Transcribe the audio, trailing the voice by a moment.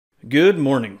Good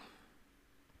morning.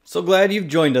 So glad you've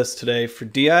joined us today for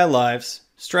DI Live's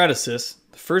Stratasys,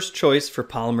 the first choice for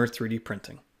polymer 3D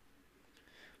printing.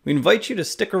 We invite you to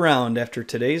stick around after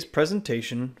today's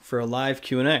presentation for a live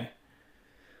Q&A.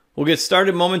 We'll get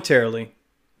started momentarily.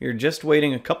 You're just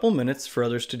waiting a couple minutes for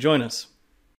others to join us.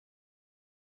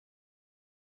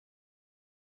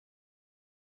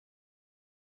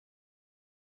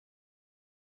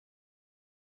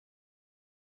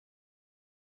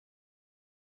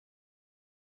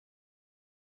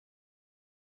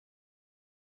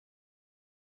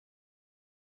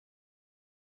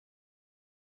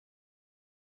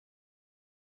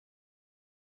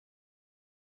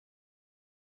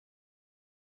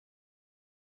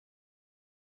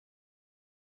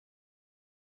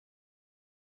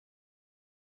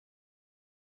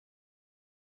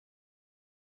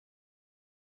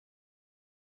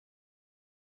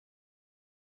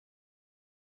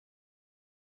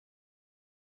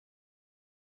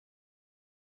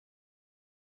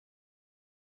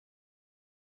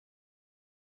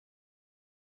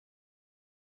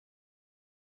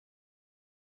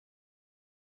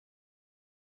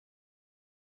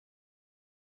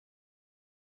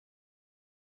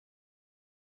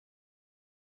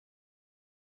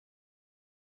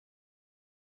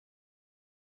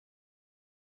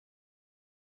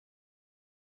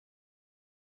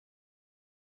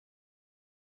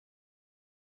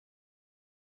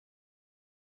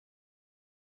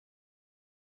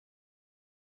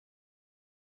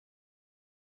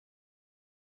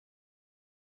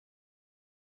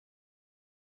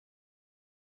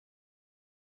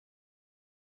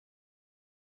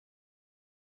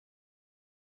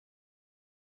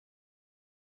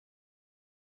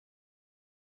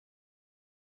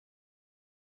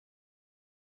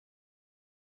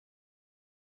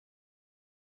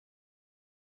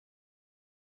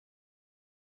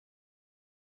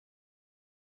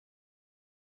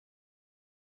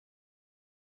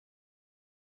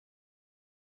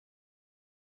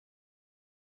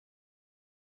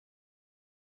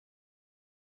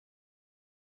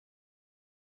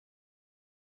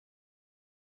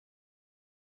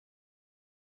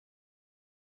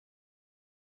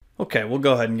 Okay, we'll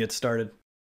go ahead and get started.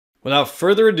 Without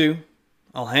further ado,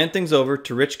 I'll hand things over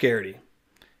to Rich Garrity,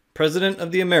 President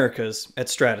of the Americas at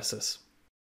Stratasys.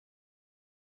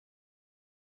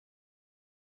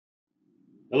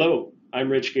 Hello,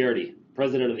 I'm Rich Garrity,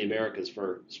 President of the Americas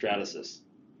for Stratasys.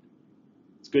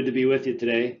 It's good to be with you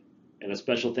today, and a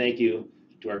special thank you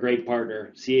to our great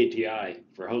partner, CATI,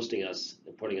 for hosting us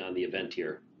and putting on the event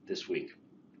here this week.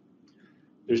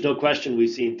 There's no question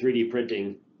we've seen 3D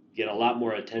printing get a lot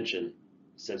more attention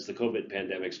since the COVID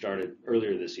pandemic started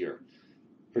earlier this year,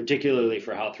 particularly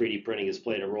for how 3D printing has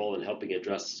played a role in helping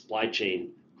address the supply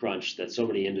chain crunch that so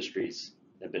many industries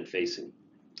have been facing.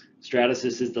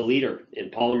 Stratasys is the leader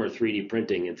in polymer 3D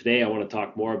printing, and today I want to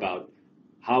talk more about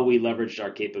how we leveraged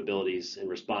our capabilities in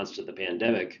response to the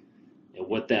pandemic and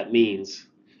what that means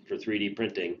for 3D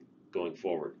printing going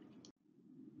forward.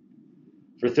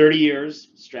 For 30 years,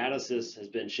 Stratasys has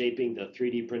been shaping the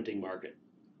 3D printing market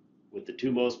with the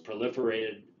two most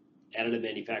proliferated additive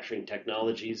manufacturing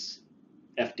technologies,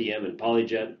 FDM and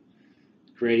PolyJet,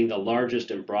 creating the largest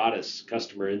and broadest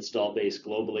customer install base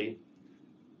globally,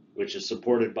 which is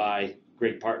supported by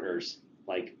great partners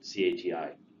like CATI.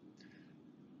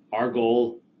 Our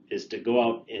goal is to go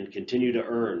out and continue to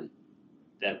earn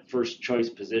that first choice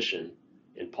position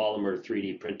in polymer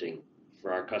 3D printing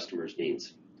for our customers'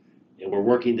 needs. And we're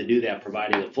working to do that,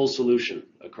 providing a full solution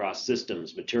across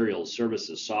systems, materials,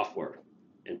 services, software,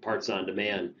 and parts on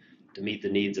demand to meet the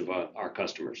needs of our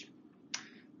customers.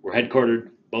 We're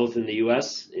headquartered both in the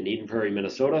US, in Eden Prairie,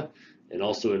 Minnesota, and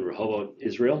also in Rehovot,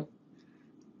 Israel.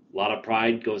 A lot of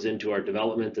pride goes into our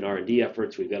development and R&D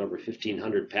efforts. We've got over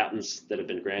 1,500 patents that have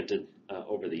been granted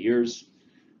over the years.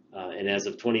 And as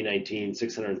of 2019,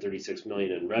 $636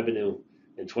 million in revenue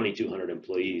and 2,200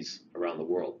 employees around the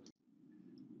world.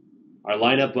 Our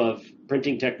lineup of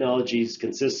printing technologies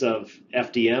consists of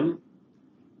FDM,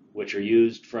 which are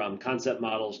used from concept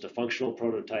models to functional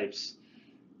prototypes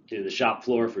to the shop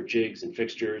floor for jigs and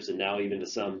fixtures, and now even to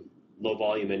some low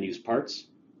volume end use parts.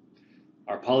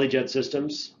 Our PolyJet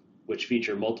systems, which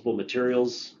feature multiple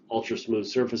materials, ultra smooth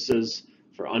surfaces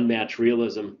for unmatched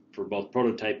realism for both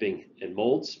prototyping and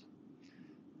molds.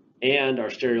 And our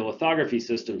stereolithography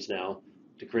systems now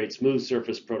to create smooth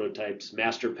surface prototypes,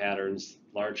 master patterns,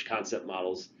 large concept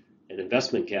models, and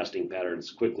investment casting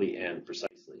patterns quickly and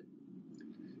precisely.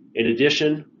 In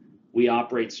addition, we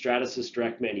operate Stratasys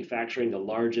Direct Manufacturing, the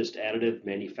largest additive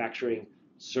manufacturing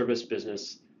service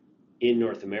business in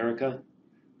North America,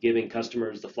 giving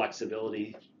customers the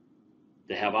flexibility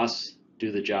to have us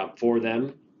do the job for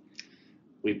them.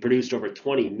 We've produced over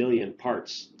 20 million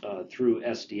parts through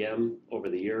SDM over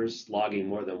the years, logging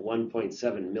more than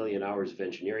 1.7 million hours of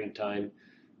engineering time,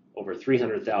 over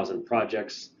 300,000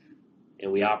 projects,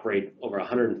 and we operate over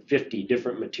 150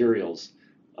 different materials,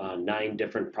 9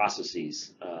 different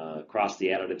processes across the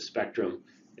additive spectrum,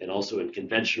 and also in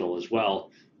conventional as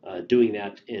well, doing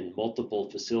that in multiple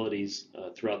facilities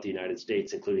throughout the United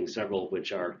States, including several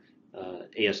which are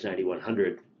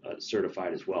AS9100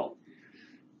 certified as well.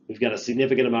 We've got a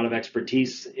significant amount of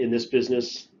expertise in this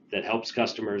business that helps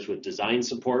customers with design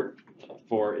support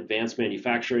for advanced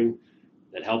manufacturing,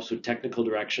 that helps with technical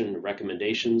direction,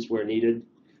 recommendations where needed,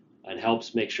 and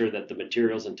helps make sure that the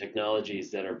materials and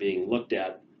technologies that are being looked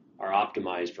at are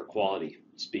optimized for quality,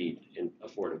 speed, and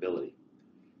affordability.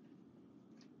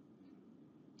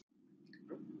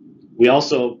 We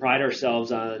also pride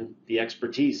ourselves on the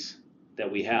expertise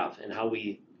that we have and how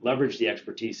we leverage the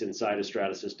expertise inside of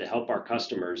Stratasys to help our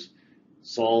customers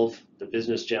solve the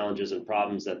business challenges and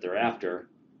problems that they're after,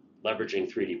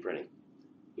 leveraging 3D printing.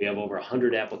 We have over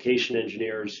 100 application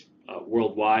engineers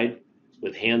worldwide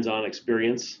with hands-on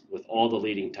experience with all the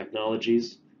leading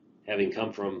technologies, having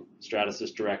come from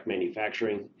Stratasys direct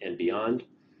manufacturing and beyond.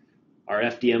 Our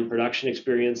FDM production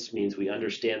experience means we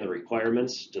understand the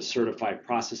requirements to certify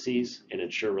processes and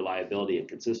ensure reliability and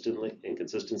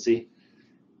consistency.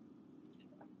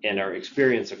 And our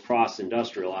experience across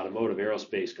industrial, automotive,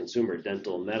 aerospace, consumer,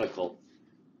 dental, and medical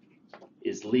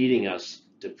is leading us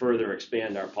to further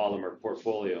expand our polymer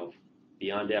portfolio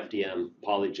beyond FDM,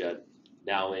 PolyJet,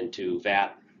 now into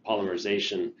vat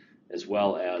polymerization, as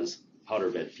well as powder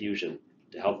bed fusion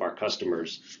to help our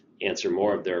customers answer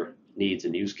more of their needs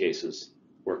and use cases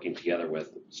working together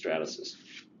with Stratasys.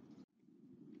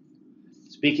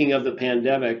 Speaking of the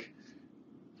pandemic,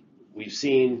 we've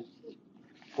seen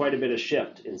quite a bit of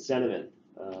shift in sentiment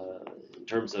in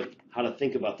terms of how to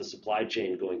think about the supply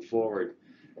chain going forward.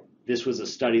 This was a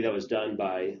study that was done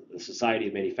by the Society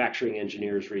of Manufacturing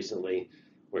Engineers recently,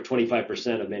 where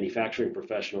 25% of manufacturing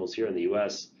professionals here in the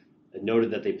US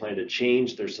noted that they plan to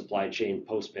change their supply chain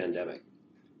post-pandemic,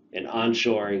 and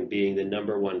onshoring being the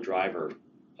 #1 driver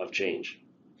of change.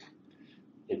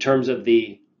 In terms of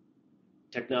the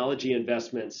technology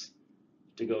investments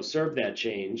to go serve that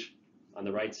change, on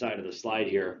the right side of the slide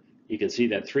here, you can see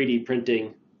that 3D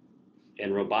printing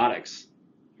and robotics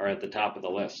are at the top of the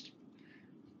list.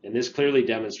 And this clearly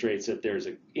demonstrates that there's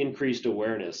an increased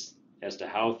awareness as to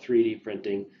how 3D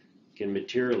printing can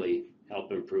materially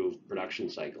help improve production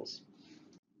cycles.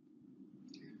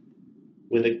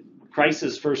 When the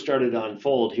crisis first started to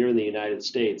unfold here in the United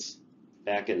States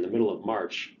back in the middle of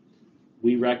March,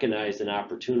 we recognized an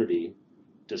opportunity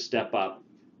to step up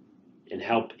and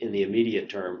help in the immediate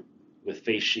term with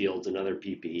face shields and other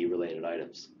PPE related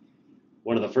items.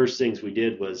 One of the first things we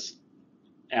did was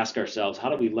ask ourselves, how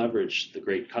do we leverage the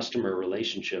great customer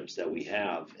relationships that we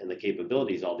have and the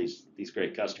capabilities all these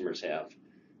great customers have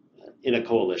in a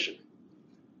coalition?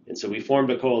 And so we formed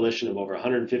a coalition of over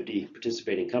 150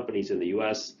 participating companies in the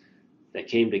US that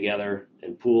came together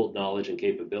and pooled knowledge and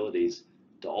capabilities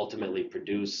to ultimately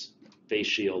produce face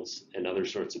shields and other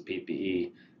sorts of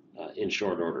PPE in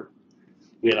short order.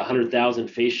 We had 100,000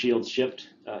 face shields shipped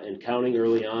and counting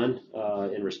early on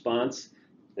in response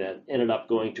that ended up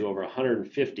going to over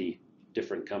 150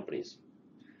 different companies.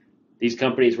 These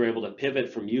companies were able to pivot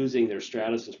from using their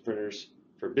Stratasys printers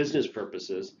for business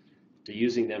purposes to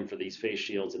using them for these face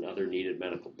shields and other needed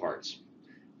medical parts.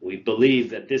 We believe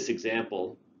that this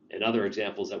example and other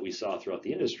examples that we saw throughout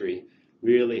the industry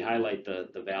really highlight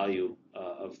the value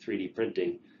of 3D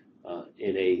printing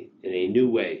in a new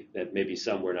way that maybe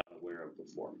some were not aware of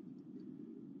before.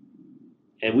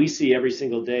 And we see every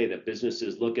single day that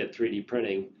businesses look at 3D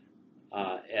printing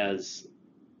as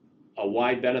a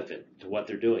wide benefit to what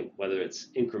they're doing, whether it's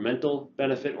incremental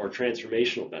benefit or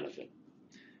transformational benefit.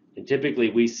 And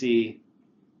typically we see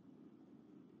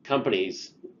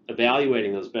companies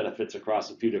evaluating those benefits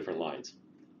across a few different lines.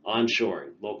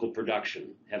 Onshoring, local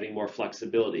production, having more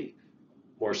flexibility,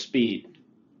 more speed,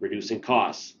 reducing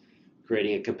costs,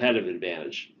 creating a competitive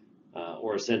advantage,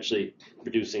 or essentially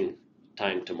reducing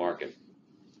time to market.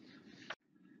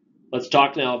 Let's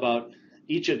talk now about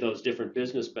each of those different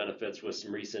business benefits with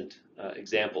some recent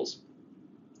examples.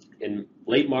 In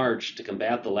late March, to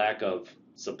combat the lack of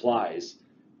supplies,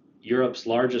 Europe's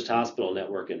largest hospital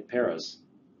network in Paris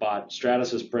bought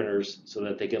Stratasys printers so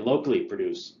that they can locally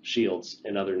produce shields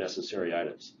and other necessary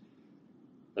items.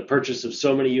 The purchase of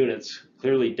so many units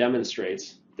clearly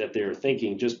demonstrates that they are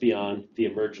thinking just beyond the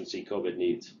emergency COVID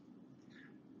needs.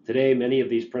 Today, many of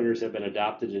these printers have been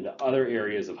adopted into other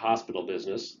areas of hospital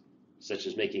business, such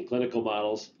as making clinical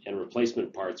models and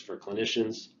replacement parts for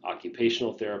clinicians,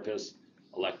 occupational therapists,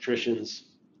 electricians,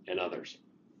 and others.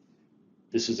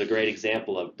 This is a great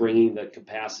example of bringing the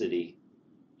capacity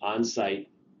on site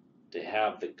to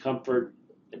have the comfort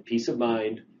and peace of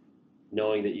mind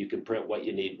knowing that you can print what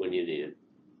you need when you need it.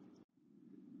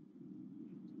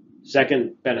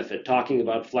 Second benefit, talking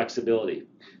about flexibility.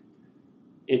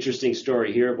 Interesting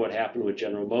story here of what happened with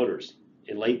General Motors.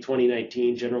 In late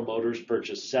 2019, General Motors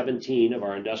purchased 17 of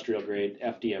our industrial grade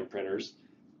FDM printers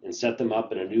and set them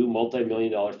up in a new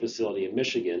multi-million-dollar facility in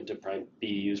Michigan to be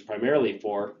used primarily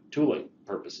for tooling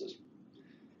purposes.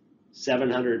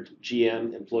 700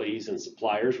 GM employees and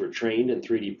suppliers were trained in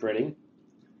 3D printing.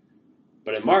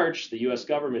 But in March, the US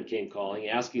government came calling,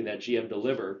 asking that GM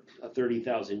deliver a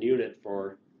 30,000 unit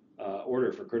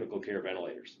order for critical care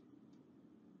ventilators.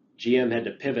 GM had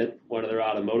to pivot one of their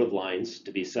automotive lines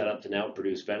to be set up to now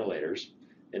produce ventilators,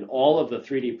 and all of the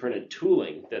 3D printed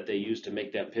tooling that they used to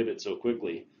make that pivot so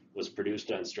quickly was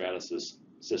produced on Stratasys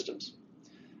systems.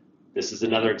 This is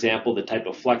another example of the type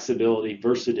of flexibility,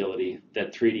 versatility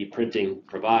that 3D printing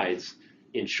provides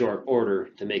in short order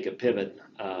to make a pivot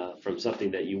from something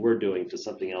that you were doing to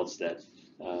something else that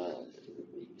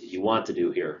you want to do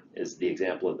here, is the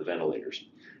example of the ventilators.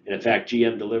 And in fact,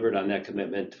 GM delivered on that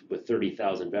commitment with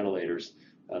 30,000 ventilators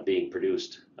being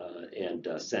produced and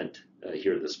sent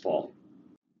here this fall.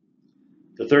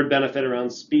 The third benefit around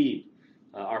speed.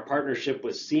 Our partnership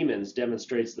with Siemens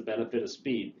demonstrates the benefit of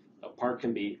speed. A part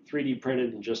can be 3D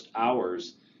printed in just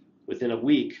hours. Within a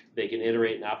week, they can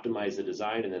iterate and optimize the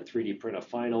design and then 3D print a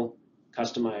final,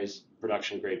 customized,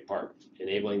 production-grade part,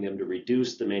 enabling them to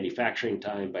reduce the manufacturing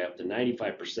time by up to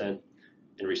 95%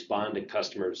 and respond to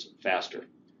customers faster.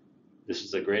 This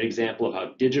is a great example of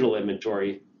how digital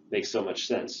inventory makes so much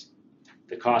sense.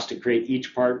 The cost to create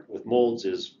each part with molds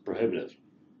is prohibitive.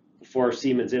 Before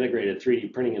Siemens integrated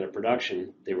 3D printing into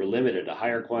production, they were limited to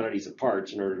higher quantities of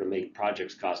parts in order to make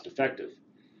projects cost effective.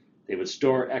 They would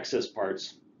store excess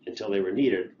parts until they were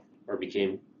needed or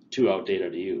became too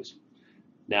outdated to use.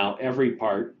 Now every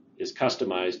part is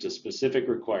customized to specific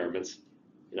requirements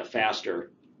in a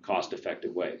faster,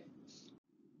 cost-effective way.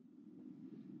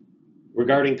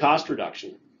 Regarding cost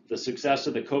reduction, the success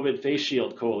of the COVID Face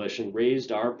Shield Coalition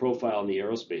raised our profile in the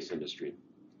aerospace industry.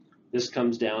 This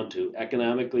comes down to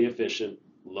economically efficient,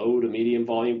 low to medium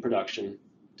volume production,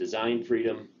 design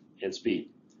freedom, and speed.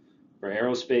 For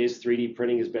aerospace, 3D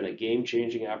printing has been a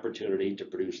game-changing opportunity to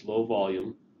produce low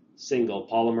volume, single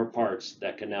polymer parts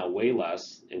that can now weigh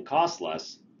less and cost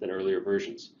less than earlier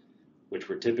versions, which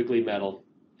were typically metal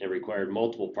and required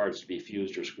multiple parts to be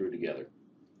fused or screwed together.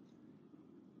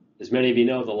 As many of you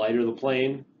know, the lighter the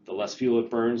plane, the less fuel it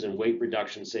burns, and weight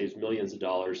reduction saves millions of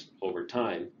dollars over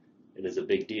time and is a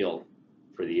big deal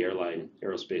for the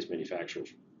aerospace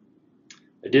manufacturers.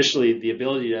 Additionally, the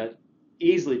ability to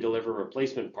easily deliver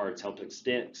replacement parts helped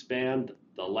expand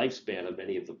the lifespan of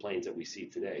many of the planes that we see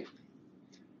today.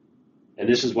 And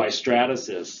this is why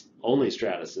Stratasys, only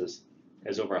Stratasys,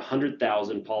 has over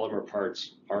 100,000 polymer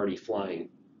parts already flying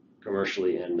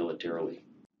commercially and militarily.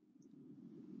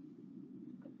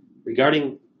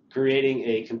 Regarding creating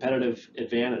a competitive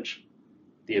advantage,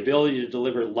 the ability to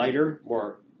deliver lighter,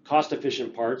 more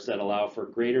cost-efficient parts that allow for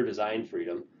greater design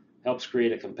freedom helps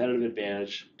create a competitive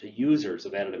advantage to users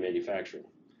of additive manufacturing.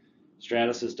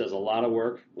 Stratasys does a lot of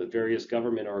work with various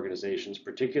government organizations,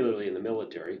 particularly in the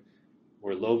military,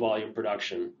 where low-volume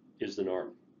production is the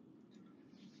norm.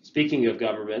 Speaking of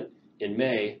government, in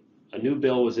May, a new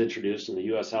bill was introduced in the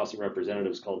U.S. House of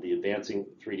Representatives called the Advancing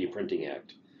 3D Printing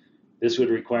Act. This would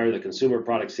require the Consumer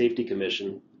Product Safety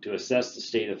Commission to assess the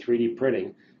state of 3D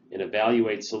printing and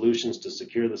evaluate solutions to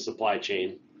secure the supply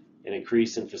chain and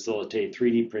increase and facilitate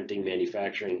 3D printing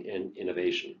manufacturing and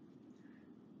innovation.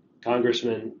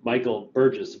 Congressman Michael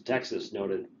Burgess of Texas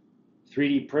noted,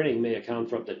 3D printing may account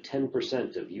for up to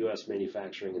 10% of U.S.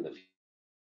 manufacturing in the future.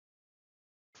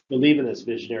 I believe in this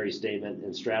visionary statement,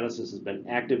 and Stratasys has been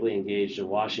actively engaged in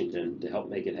Washington to help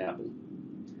make it happen.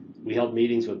 We held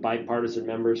meetings with bipartisan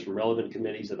members from relevant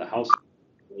committees of the House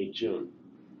in late June.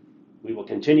 We will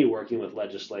continue working with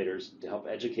legislators to help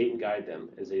educate and guide them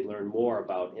as they learn more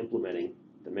about implementing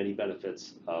the many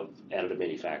benefits of additive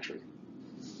manufacturing.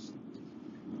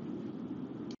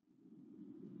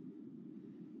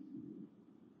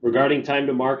 Regarding time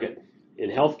to market, in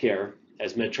healthcare,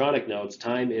 as Medtronic notes,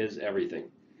 time is everything.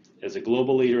 As a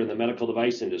global leader in the medical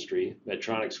device industry,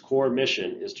 Medtronic's core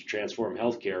mission is to transform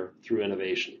healthcare through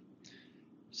innovation.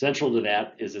 Central to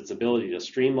that is its ability to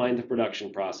streamline the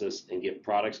production process and get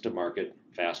products to market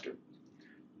faster.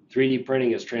 3D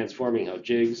printing is transforming how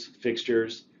jigs,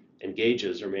 fixtures, and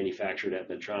gauges are manufactured at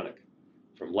Medtronic.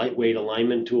 from lightweight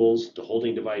alignment tools to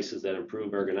holding devices that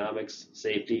improve ergonomics,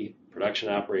 safety, production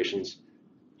operations,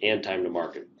 and time to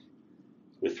market.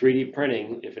 With 3D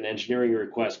printing, if an engineering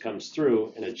request comes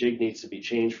through and a jig needs to be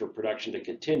changed for production to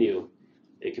continue,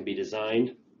 it can be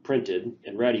designed, printed,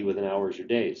 and ready within hours or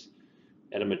days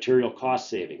at a material cost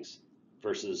savings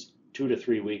versus 2 to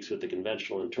 3 weeks with the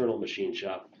conventional internal machine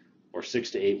shop or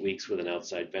 6 to 8 weeks with an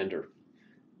outside vendor.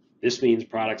 This means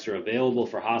products are available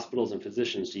for hospitals and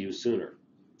physicians to use sooner.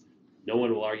 No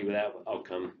one will argue with that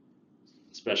outcome,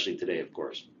 especially today, of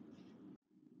course.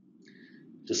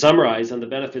 To summarize on the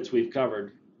benefits we've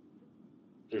covered,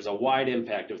 there's a wide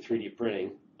impact of 3D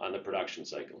printing on the production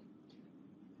cycle.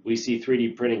 We see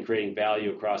 3D printing creating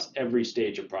value across every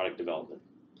stage of product development,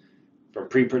 from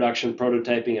pre-production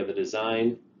prototyping of the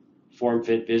design, form,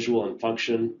 fit, visual, and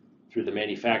function, through the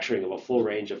manufacturing of a full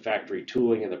range of factory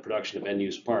tooling and the production of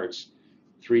end-use parts.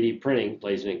 3D printing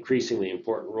plays an increasingly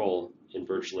important role in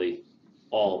virtually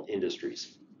all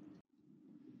industries.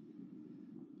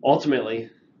 Ultimately,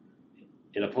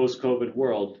 in a post-COVID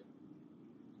world,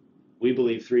 we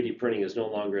believe 3D printing is no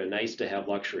longer a nice-to-have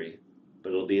luxury, but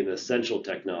it'll be an essential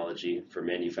technology for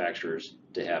manufacturers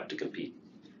to have to compete.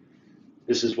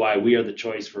 This is why we are the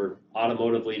choice for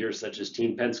automotive leaders such as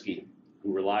Team Penske,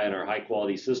 who rely on our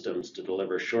high-quality systems to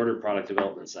deliver shorter product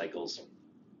development cycles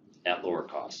at lower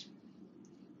costs.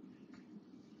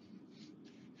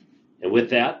 And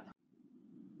with that,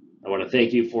 I want to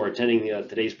thank you for attending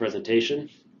today's presentation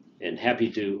and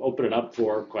happy to open it up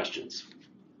for questions.